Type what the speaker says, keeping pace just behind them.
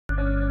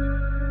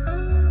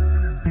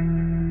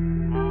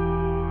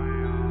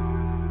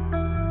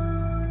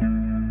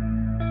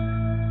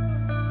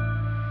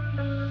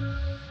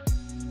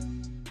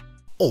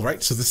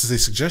Alright, so this is a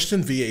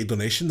suggestion via a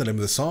donation. The name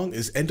of the song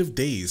is End of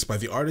Days by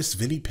the artist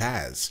Vinnie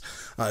Paz.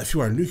 If you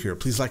are new here,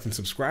 please like and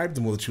subscribe. The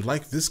more that you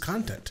like this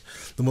content,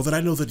 the more that I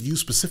know that you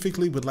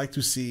specifically would like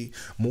to see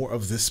more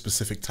of this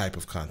specific type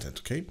of content,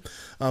 okay?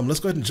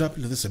 Let's go ahead and jump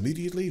into this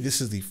immediately. This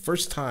is the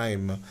first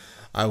time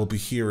I will be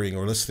hearing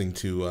or listening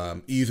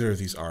to either of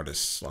these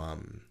artists.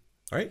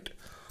 Alright,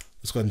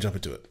 let's go ahead and jump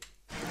into it.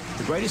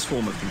 The greatest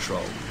form of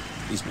control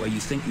is where you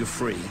think you're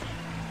free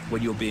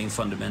when you're being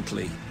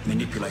fundamentally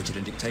manipulated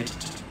and dictated.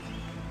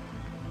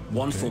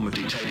 One form of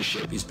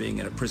dictatorship is being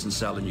in a prison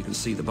cell and you can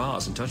see the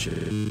bars and touch it.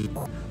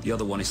 The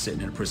other one is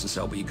sitting in a prison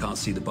cell but you can't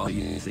see the bar,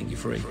 you think you're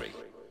free.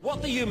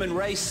 What the human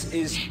race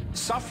is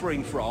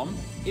suffering from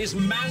is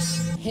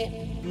mass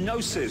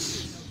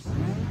hypnosis.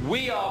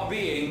 We are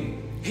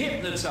being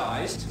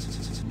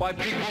hypnotized by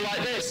people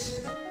like this.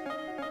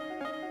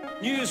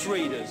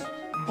 Newsreaders,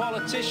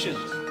 politicians,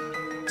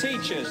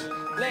 teachers,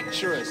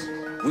 lecturers.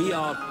 We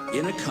are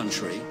in a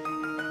country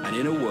and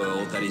in a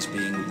world that is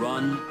being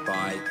run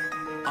by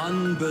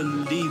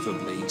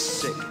unbelievably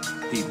sick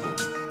people.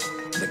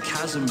 The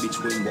chasm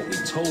between what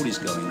we're told is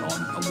going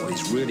on and what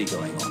is really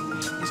going on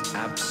is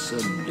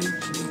absolutely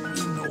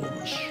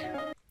enormous.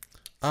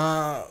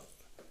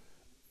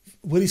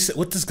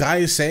 What this guy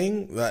is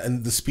saying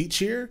in the speech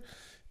here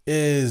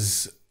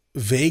is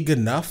vague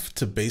enough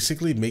to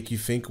basically make you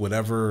think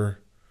whatever.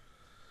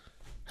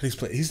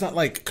 He's not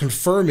like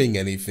confirming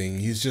anything.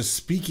 He's just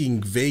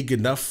speaking vague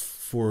enough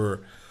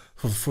for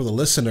the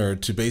listener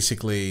to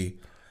basically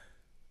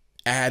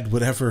add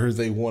whatever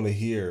they want to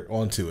hear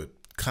onto it,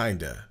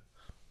 kinda.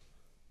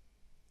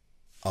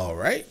 All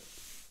right,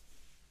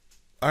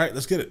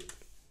 let's get it.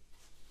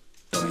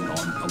 Going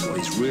on and what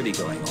is really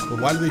going on.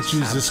 But why do they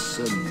choose this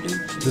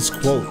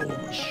quote?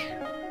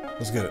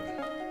 Let's get it.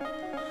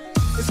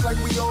 It's like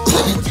we all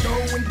know what's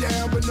going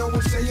down, but no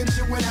one's saying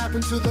shit. What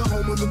happened to the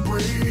home of the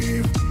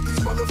brave? These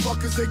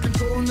motherfuckers, they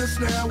controlling us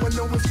now, and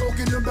no one's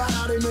talking about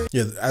how they make.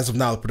 Yeah, as of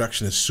now, the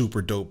production is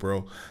super dope,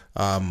 bro.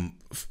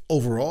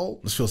 Overall,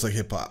 this feels like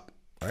hip hop.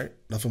 All right,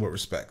 nothing but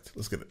respect.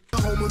 Let's get it.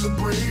 The home of the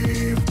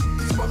brave.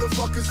 These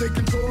motherfuckers, they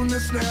controlling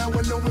us now,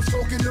 and no one's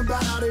talking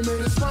about how they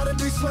made us fight to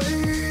be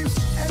slaves.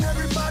 And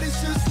everybody's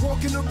just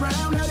walking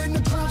around, heading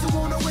the clouds, and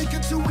wanna wake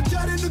up to a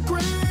dead in the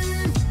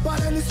grave.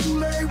 But then it's too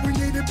late, we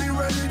need to be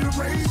ready to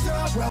raise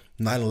up.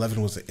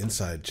 9/11 was an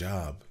inside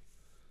job.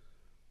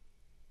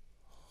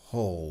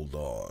 Hold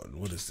on,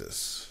 what is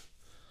this?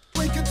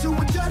 Wake up to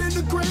a dead in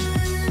the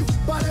grave.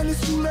 But then it's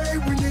too late,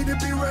 we need to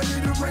be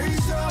ready to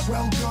raise up.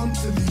 Welcome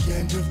to the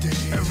end of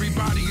days.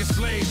 Everybody is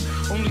slaves,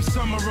 only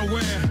some are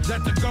aware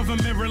that the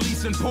government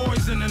releasing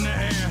poison in the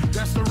air.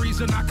 That's the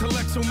reason I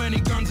collect so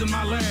many guns in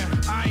my lair.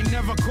 I ain't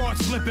never caught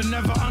slipping,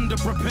 never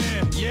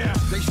underprepared. Yeah,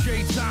 they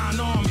shade sign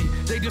on me,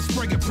 they just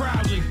spray it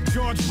proudly.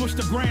 George Bush,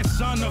 the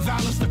grandson of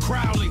Aleister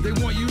Crowley. They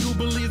want you to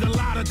believe the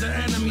lie that the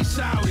enemy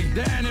Saudi.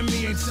 The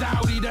enemy ain't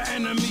Saudi, the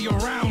enemy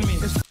around me.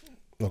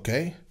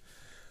 Okay.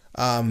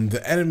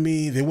 The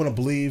enemy, they want to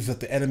believe that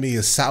the enemy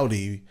is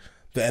Saudi.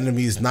 The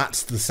enemy is not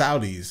the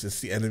Saudis. It's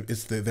the enemy.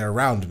 They're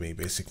around me,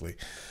 basically.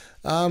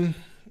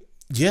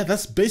 Yeah,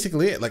 that's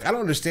basically it. Like, I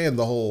don't understand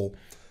the whole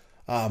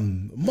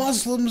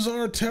Muslims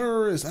are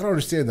terrorists. I don't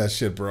understand that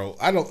shit, bro.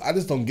 I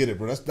just don't get it,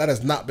 bro. That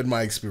has not been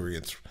my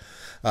experience,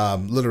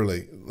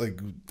 literally, like,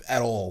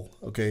 at all.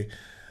 Okay.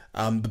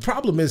 The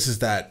problem is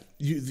that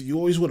you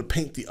always want to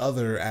paint the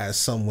other as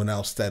someone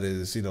else that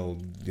is, you know,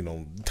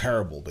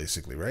 terrible,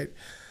 basically, right?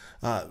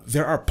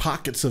 There are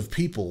pockets of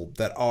people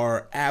that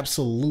are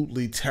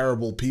absolutely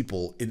terrible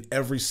people in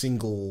every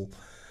single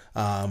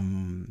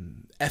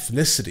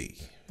ethnicity.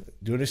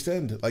 Do you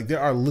understand? Like, there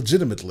are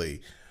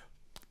legitimately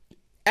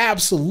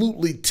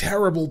absolutely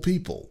terrible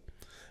people.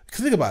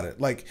 Think about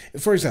it. Like,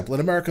 for example, in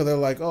America, they're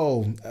like,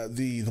 oh,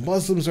 the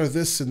Muslims are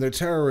this and they're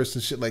terrorists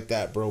and shit like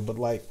that, bro. But,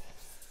 like,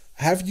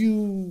 have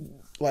you,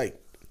 like,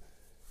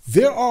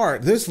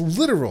 there's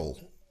literal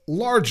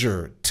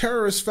larger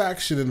terrorist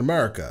faction in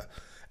America.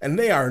 And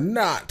they are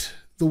not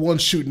the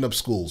ones shooting up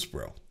schools,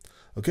 bro.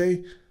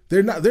 Okay,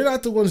 they're not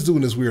the ones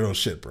doing this weirdo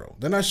shit, bro.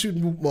 They're not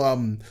shooting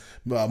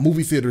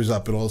movie theaters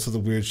up and all this other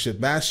weird shit,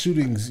 mass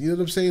shootings. You know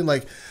what I'm saying?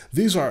 Like,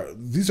 these are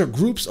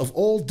groups of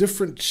all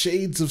different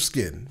shades of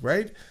skin,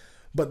 right?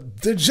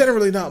 But they're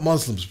generally not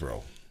Muslims, bro.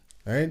 All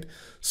right.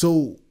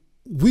 So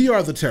we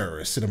are the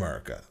terrorists in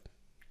America,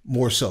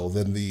 more so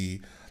than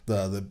the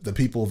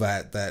people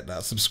that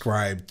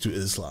subscribe to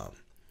Islam.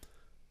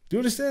 Do you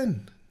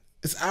understand?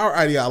 It's our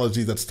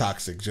ideology that's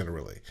toxic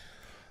generally.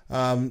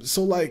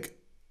 So, like,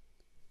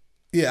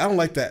 yeah, I don't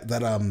like that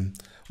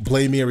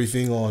blaming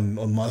everything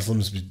on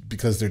Muslims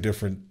because they're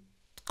different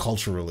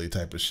culturally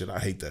type of shit. I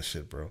hate that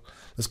shit, bro.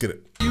 Let's get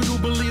it. You do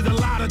believe a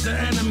lot of the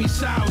enemy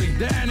Saudi.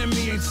 The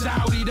enemy ain't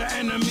Saudi, the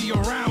enemy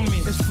around me.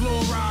 It's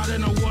fluoride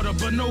in the water,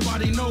 but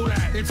nobody know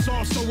that. It's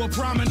also a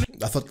prominent.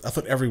 I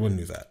thought everyone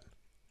knew that.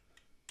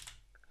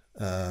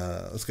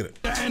 Let's get it.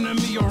 The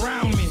enemy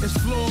around me. It's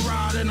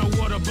fluoride in the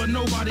water, but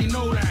nobody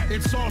know that.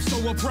 It's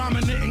also a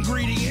prominent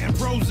ingredient in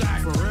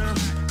Prozac. For real?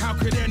 How How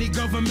could any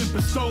government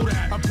bestow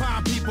that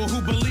upon people who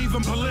believe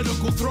in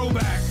political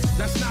throwback?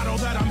 That's not all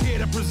that I'm here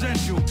to present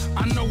you.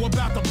 I know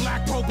about the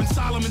Black Pope and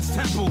Solomon's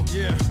Temple.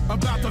 Yeah.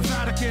 About the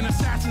Vatican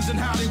assassins and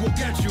how they will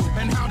get you.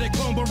 And how they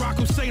clone Barack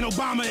Hussein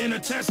Obama in a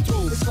test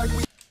tube. It's like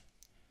we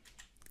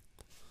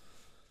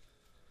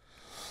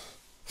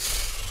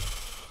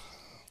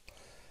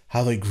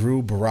how they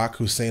grew Barack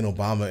Hussein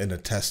Obama in a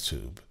test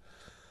tube.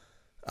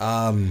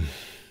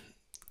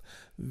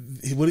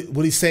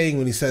 What he's saying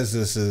when he says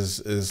this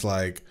is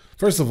like,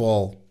 first of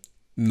all,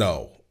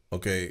 no,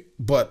 okay,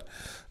 but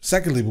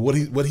secondly, what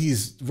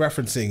he's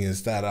referencing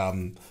is that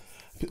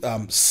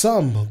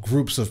some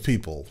groups of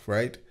people,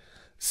 right,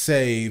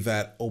 say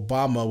that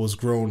Obama was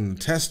grown in a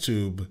test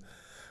tube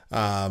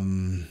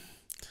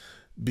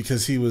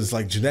because he was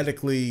like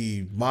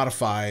genetically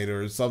modified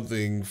or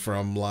something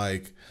from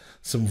like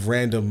some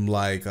random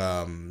like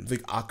I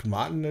think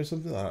Akhenaten or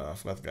something. I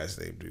forgot the guy's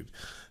name, dude.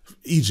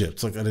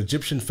 Egypt, like an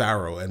Egyptian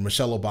pharaoh, and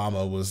Michelle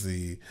Obama was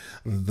the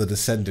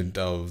descendant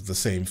of the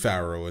same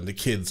pharaoh, and the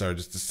kids are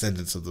just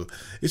descendants of the.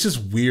 It's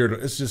just weird.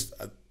 It's just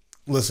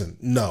listen,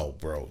 no,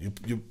 bro,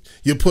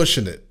 you're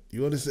pushing it.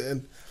 You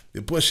understand?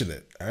 You're pushing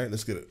it. All right,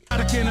 let's get it.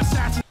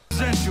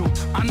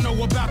 I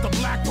know about the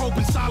Black Pope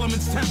and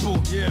Solomon's Temple.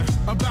 Yeah.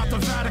 About the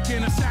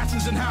Vatican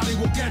assassins and how they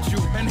will get you.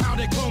 And how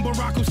they clone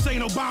Barack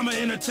Hussein Obama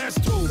in a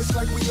test tube. It's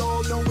like we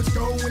all know what's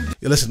going.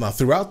 Yeah, listen, now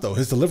throughout though,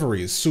 his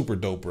delivery is super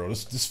dope, bro.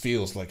 This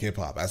feels like hip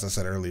hop, as I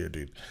said earlier,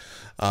 dude.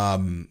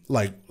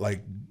 Like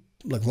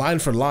line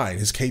for line,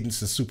 his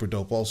cadence is super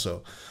dope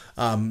also.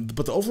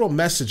 But the overall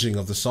messaging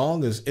of the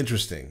song is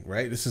interesting,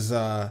 right? This is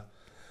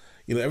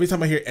you know, every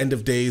time I hear End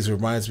of Days, it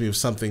reminds me of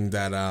something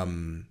that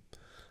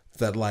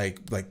that like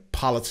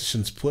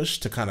politicians push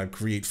to kind of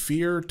create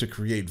fear, to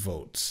create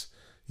votes.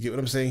 You get what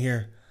I'm saying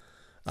here?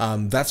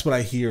 That's what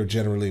I hear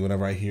generally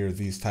whenever I hear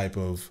these type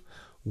of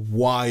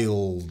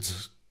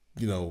wild,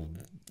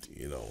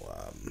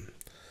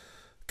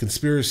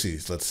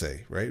 conspiracies, let's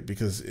say, right?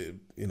 Because a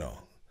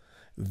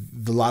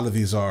lot of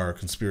these are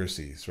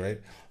conspiracies,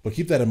 right? But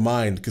keep that in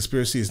mind.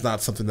 Conspiracy is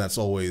not something that's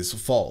always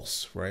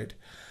false, right?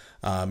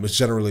 It's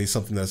generally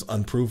something that's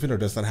unproven or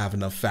does not have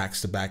enough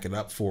facts to back it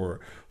up for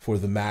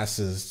the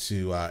masses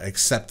to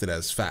accept it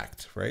as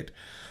fact, right?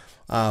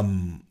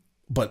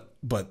 But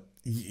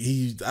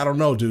I don't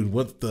know, dude.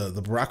 What the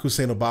Barack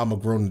Hussein Obama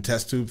grown in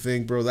test tube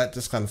thing, bro? That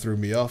just kind of threw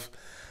me off,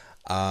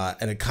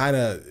 and it kind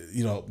of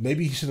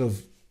maybe he should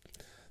have,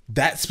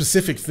 that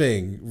specific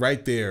thing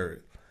right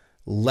there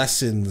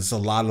lessens a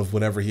lot of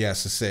whatever he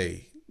has to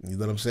say. You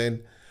know what I'm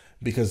saying?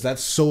 Because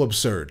that's so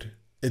absurd.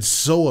 It's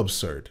so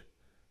absurd,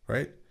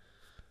 right?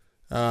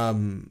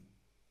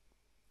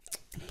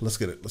 Let's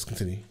get it. Let's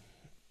continue.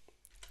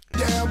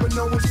 Yeah, but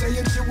no one's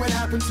saying shit. What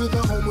happened to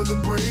the home of the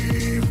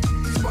brave?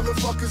 These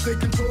motherfuckers, they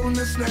controlling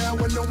us now.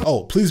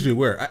 Oh, please be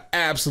aware, I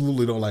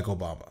absolutely don't like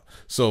Obama.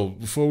 So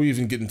before we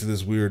even get into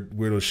this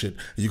weirdo shit,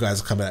 you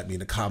guys are coming at me in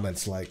the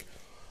comments like,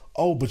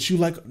 oh, but you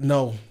like,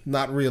 no,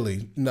 not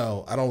really.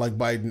 No, I don't like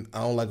Biden.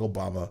 I don't like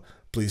Obama.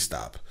 Please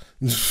stop.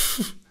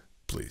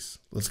 Please,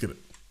 let's get it.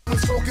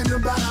 Talking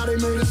about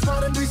it, made us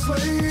fight and be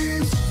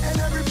slaves, and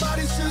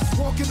everybody's just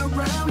walking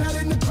around,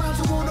 heading the clouds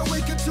and wanna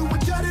wake up to a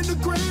dead in the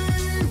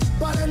grave.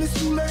 But then it's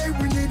too late,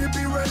 we need to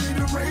be ready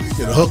to raise.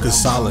 Yeah, the hook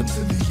is solid.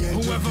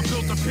 Whoever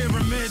built the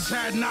pyramids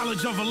had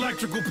knowledge of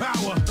electrical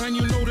power, and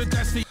you know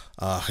that's the.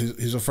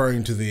 He's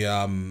referring to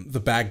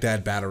the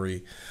Baghdad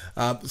battery.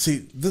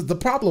 See, the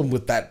problem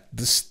with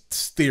this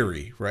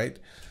theory, right,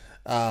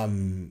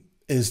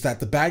 is that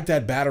the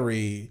Baghdad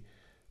battery,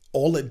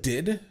 all it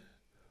did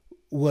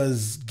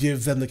was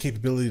give them the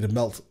capability to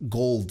melt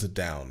gold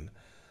down.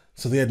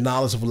 So they had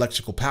knowledge of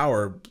electrical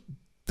power.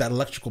 That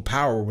electrical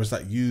power was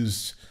not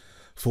used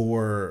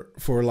for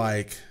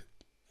like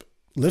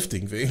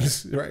lifting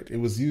things, right? It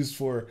was used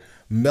for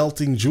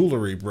melting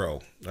jewelry,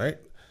 bro, right?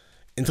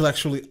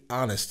 Intellectually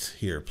honest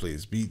here,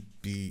 please. Be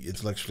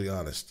intellectually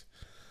honest.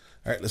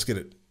 All right, let's get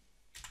it.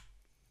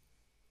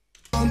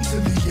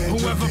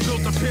 Whoever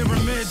built the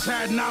pyramids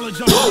had knowledge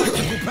of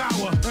electrical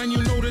power, and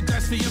you know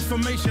that's the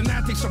information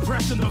that they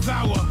suppress and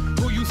devour.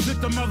 Who you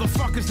think the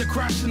motherfuckers that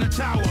crashed in the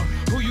tower?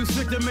 Who you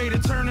think that made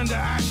it turn into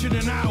ash in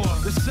an hour?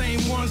 The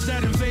same ones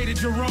that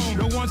invaded your own,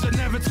 the ones that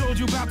never told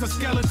you about the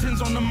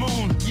skeletons on the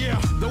moon. Yeah,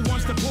 the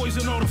ones that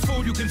poison all the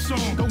food you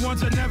consume, the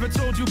ones that never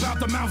told you about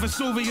the Mount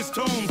Vesuvius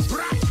tombs.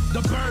 Right?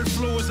 The bird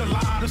flu is a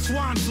lie, the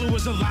swine flu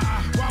is a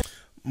lie.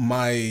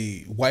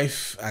 My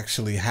wife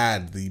actually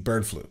had the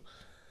bird flu.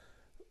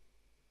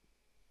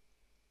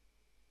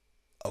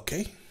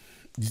 Okay,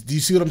 do you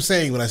see what I'm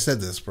saying when I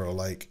said this, bro?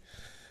 Like,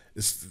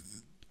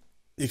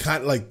 it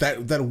kind of like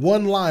that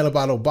one line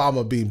about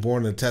Obama being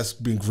grown in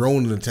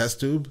a test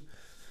tube.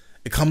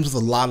 It comes with a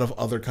lot of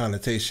other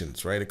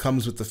connotations, right? It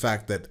comes with the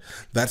fact that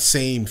that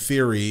same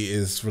theory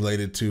is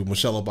related to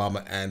Michelle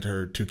Obama and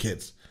her 2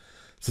 kids.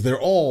 So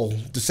they're all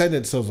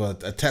descendants of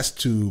a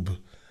test tube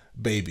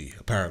baby,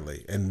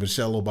 apparently. And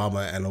Michelle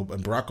Obama and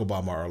Barack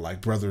Obama are like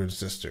brother and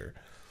sister,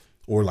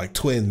 or like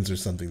twins or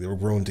something. They were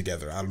grown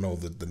together. I don't know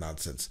the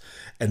nonsense.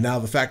 And now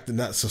the fact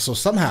that so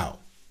somehow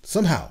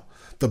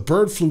the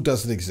bird flu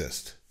doesn't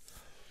exist.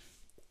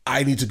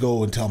 I need to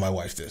go and tell my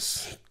wife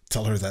this.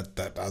 Tell her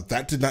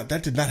that did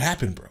not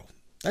happen, bro.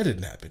 That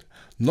didn't happen.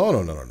 No.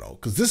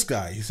 Because this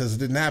guy, he says it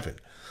didn't happen.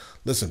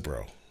 Listen,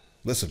 bro.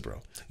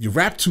 You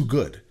rap too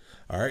good.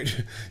 All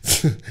right.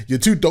 You're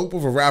too dope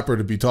of a rapper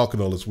to be talking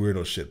all this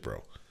weirdo shit,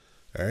 bro.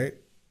 All right.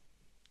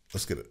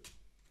 Let's get it.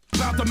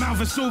 About the Mount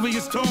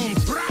Vesuvius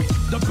tombs.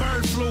 The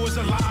bird flu is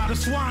a lie, the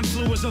swine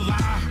flu is a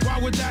lie. Why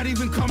would that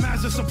even come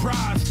as a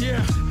surprise? Yeah,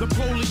 the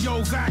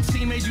polio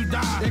vaccine made you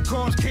die. It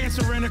caused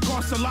cancer and it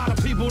cost a lot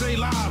of people their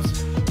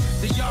lives.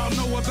 Do y'all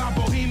know about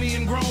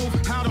Bohemian Grove?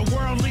 How the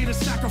world leaders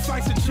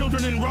sacrificing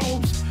children in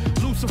robes?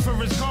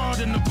 Lucifer is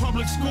God in the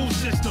public school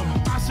system.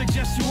 I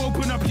suggest you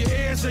open up your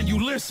ears and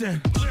you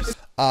listen.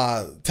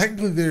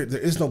 Technically, there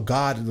is no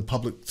God in the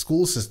public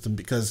school system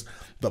because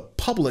the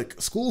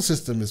public school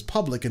system is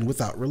public and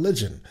without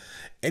religion.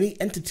 Any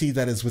entity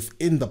that is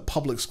within the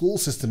public school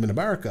system in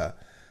America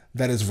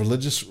that is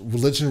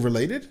religion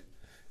related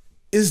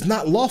is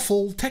not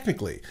lawful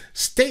technically.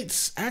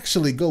 States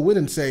actually go in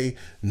and say,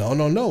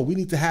 no, we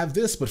need to have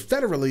this, but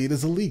federally it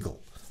is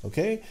illegal,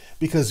 okay?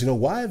 Because you know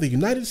why? The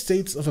United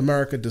States of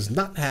America does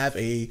not have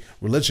a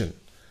religion.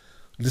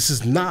 This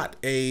is not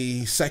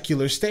a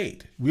secular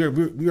state. We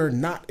are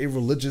not a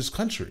religious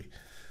country.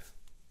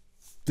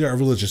 There are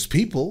religious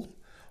people,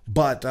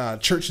 but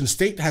church and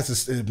state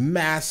has a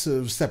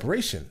massive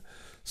separation.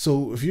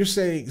 So if you're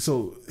saying,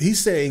 so he's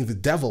saying the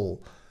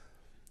devil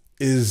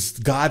is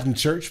God in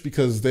church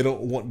because they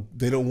don't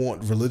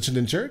want religion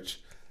in church.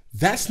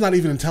 That's not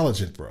even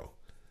intelligent, bro.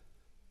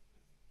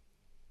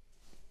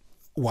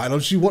 Why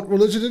don't you want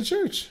religion in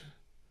church?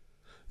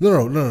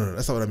 No,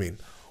 that's not what I mean.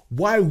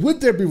 Why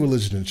would there be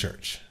religion in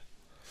church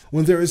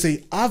when there is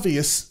a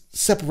obvious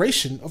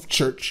separation of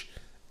church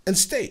and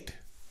state?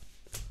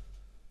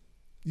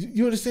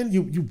 You understand?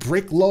 You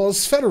break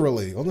laws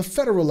federally, on the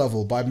federal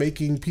level, by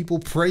making people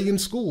pray in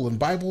school and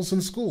Bibles in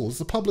school.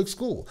 It's a public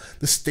school.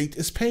 The state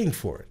is paying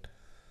for it.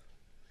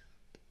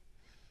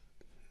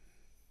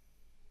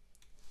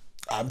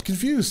 I'm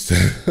confused.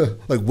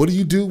 Like, what do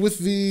you do with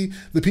the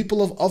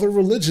people of other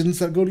religions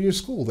that go to your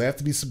school? They have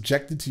to be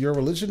subjected to your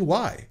religion?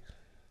 Why?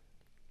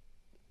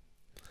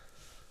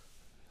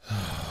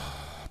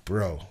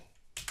 Bro,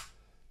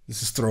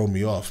 this is throwing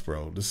me off,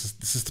 bro. This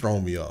is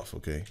throwing me off,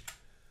 okay?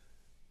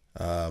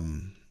 All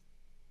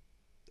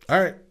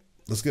right,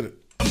 let's get it.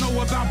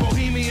 Know about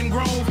Bohemian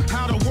Grove,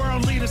 how the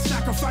world leaders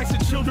sacrificing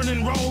children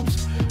in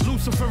robes.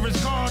 Lucifer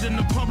is God in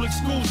the public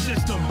school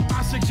system.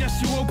 I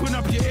suggest you open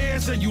up your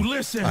ears and you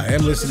listen. I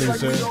am listening,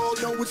 It's like sir. we all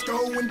know what's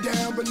going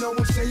down, but no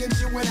one's saying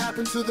shit what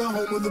happened to the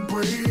home of the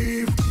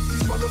brave.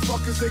 These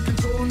motherfuckers, they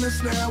controlling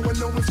us now, and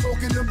no one's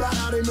talking about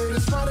how they made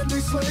us modern-day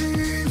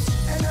slaves.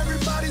 And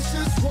everybody's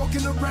just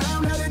walking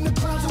around, head in the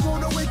clouds, and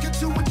wanna wake up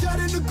to a dead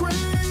in the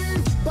grave.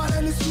 But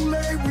then it's too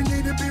late, we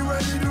need to be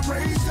ready to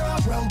raise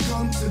up.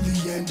 Welcome to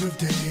the end of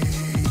days.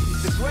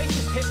 The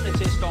greatest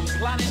hypnotist on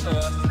planet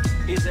Earth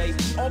is a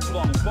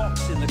oblong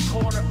box in the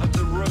corner of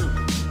the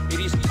room. It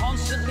is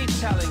constantly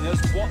telling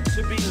us what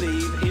to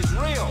believe is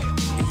real.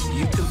 If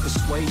you can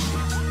persuade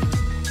them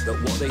that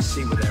what they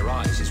see with their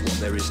eyes is what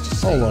there is to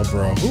see. Hold on,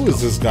 bro. Who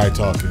is this guy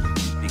talking?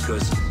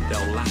 Because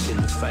they'll laugh in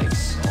the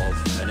face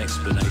of an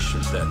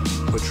explanation that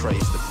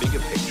portrays the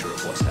bigger picture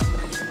of what's happening.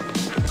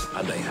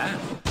 And they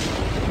have.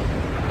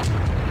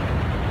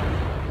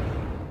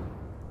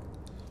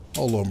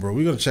 Hold on, bro.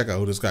 We're gonna check out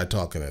who this guy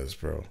talking is,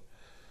 bro.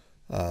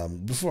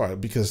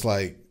 Because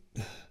like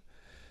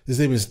his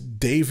name is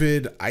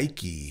David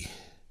Icke.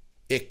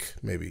 Ick.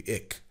 David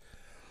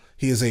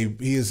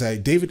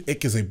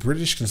Icke is a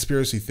British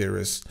conspiracy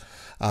theorist,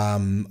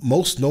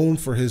 most known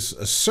for his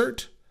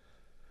assert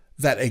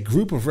that a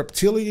group of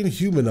reptilian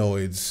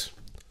humanoids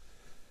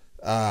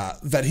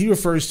that he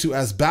refers to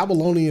as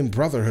Babylonian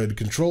Brotherhood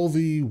control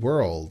the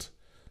world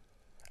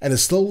and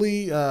is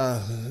slowly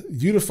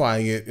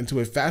unifying it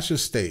into a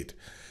fascist state.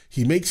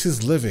 He makes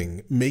his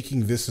living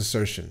making this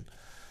assertion.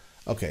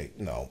 Okay,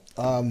 no.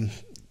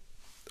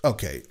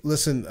 Okay,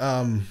 listen.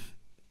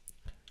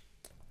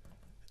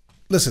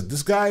 Listen,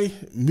 this guy,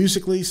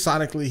 musically,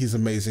 sonically, he's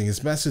amazing.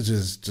 His message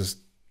is just,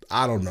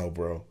 I don't know,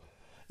 bro.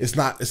 It's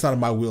not in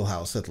my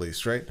wheelhouse, at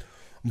least, right?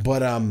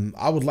 But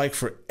I would like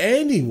for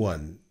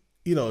anyone,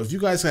 you know, if you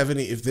guys have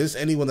if there's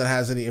anyone that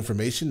has any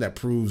information that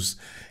proves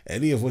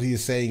any of what he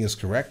is saying is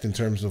correct in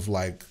terms of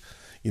like,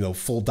 you know,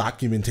 full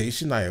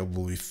documentation, I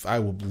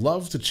would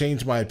love to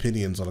change my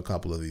opinions on a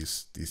couple of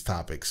these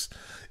topics.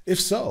 If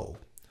so,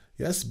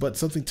 yes, but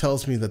something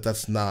tells me that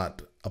that's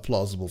not a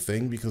plausible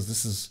thing because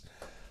this is,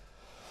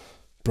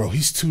 bro,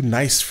 he's too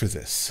nice for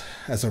this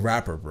as a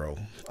rapper, bro.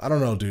 I don't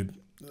know, dude.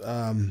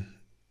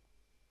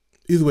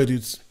 Either way,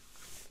 dudes,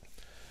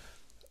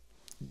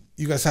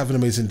 you guys have an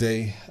amazing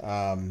day.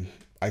 I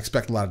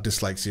expect a lot of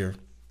dislikes here,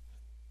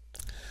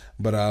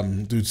 but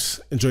dudes,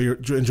 enjoy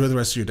the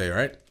rest of your day. All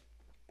right.